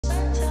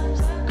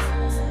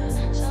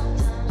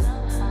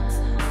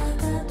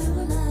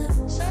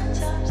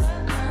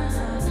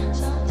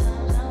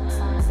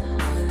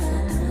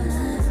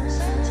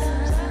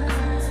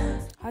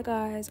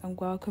Hi guys, and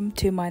welcome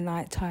to my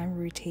nighttime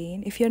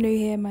routine. If you're new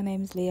here, my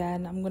name's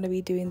Leanne. I'm going to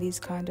be doing these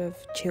kind of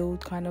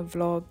chilled kind of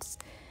vlogs.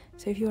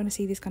 So if you want to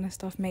see this kind of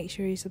stuff, make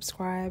sure you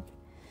subscribe.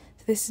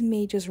 So this is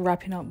me just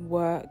wrapping up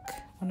work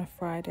on a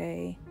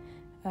Friday.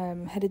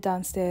 Headed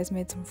downstairs,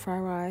 made some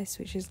fried rice,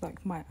 which is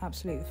like my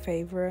absolute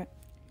favourite.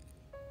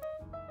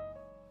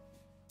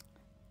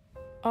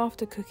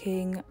 After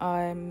cooking,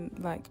 I'm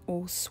like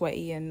all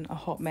sweaty and a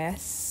hot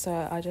mess.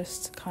 So I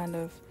just kind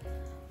of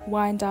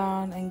wind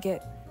down and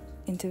get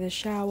into the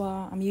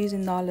shower. I'm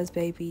using Nala's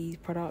baby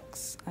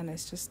products and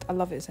it's just, I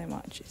love it so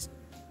much.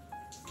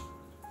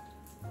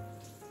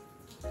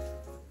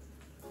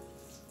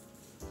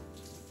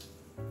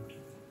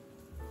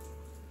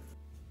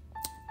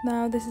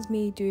 Now this is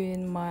me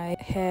doing my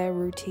hair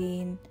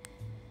routine.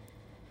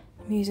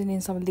 I'm using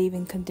in some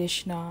leave-in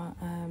conditioner,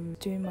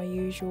 doing my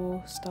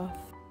usual stuff.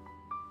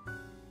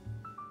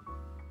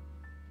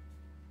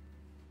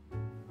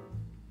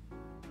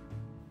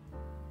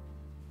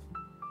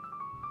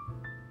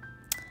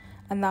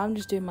 And now I'm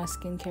just doing my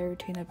skincare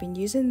routine. I've been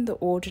using the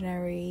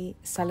Ordinary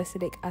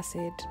Salicylic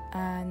Acid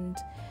and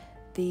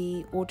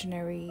the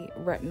Ordinary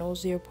Retinol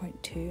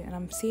 0.2, and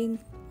I'm seeing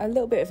a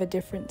little bit of a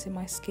difference in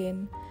my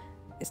skin.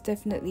 It's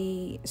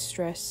definitely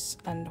stress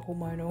and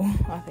hormonal,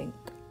 I think.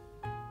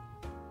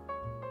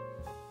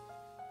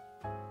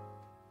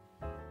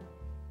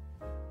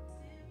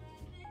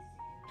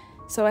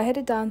 So I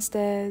headed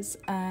downstairs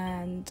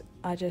and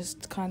I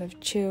just kind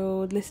of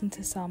chilled, listened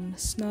to some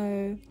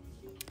snow,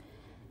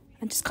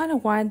 and just kind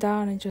of wind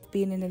down and just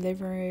being in the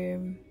living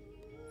room.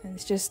 And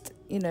it's just,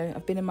 you know,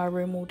 I've been in my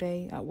room all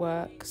day at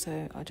work,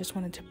 so I just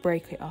wanted to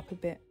break it up a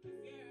bit.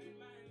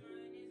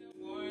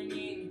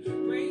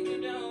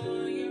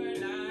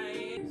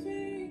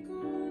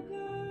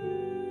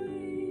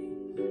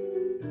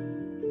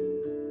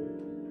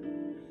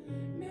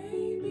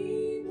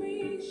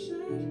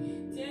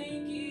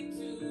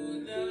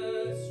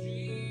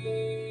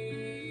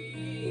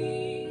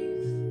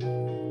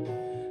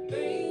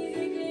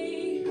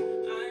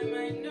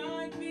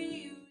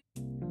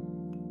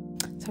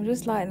 So I'm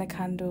just lighting a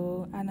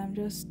candle and I'm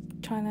just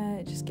trying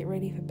to just get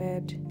ready for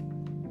bed.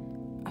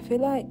 I feel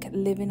like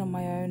living on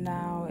my own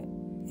now,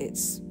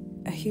 it's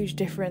a huge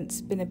difference,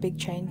 it's been a big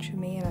change for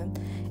me, and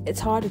it's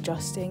hard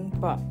adjusting,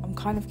 but I'm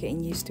kind of getting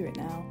used to it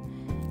now.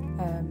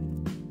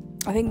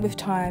 I think with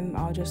time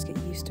I'll just get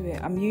used to it.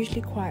 I'm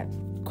usually quite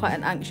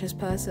an anxious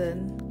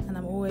person, and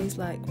I'm always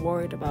like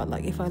worried about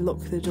like if I lock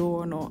the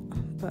door or not,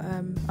 but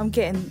I'm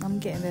getting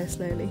there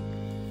slowly.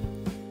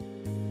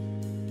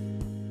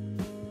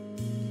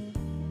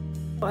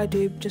 What I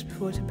do just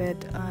before to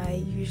bed,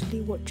 I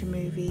usually watch a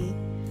movie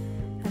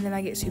and then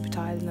I get super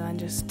tired and then I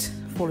just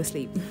fall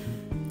asleep.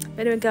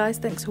 But anyway guys,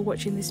 thanks for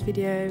watching this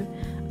video.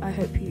 I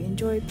hope you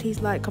enjoyed. Please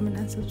like, comment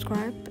and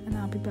subscribe, and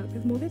I'll be back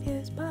with more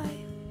videos.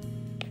 Bye.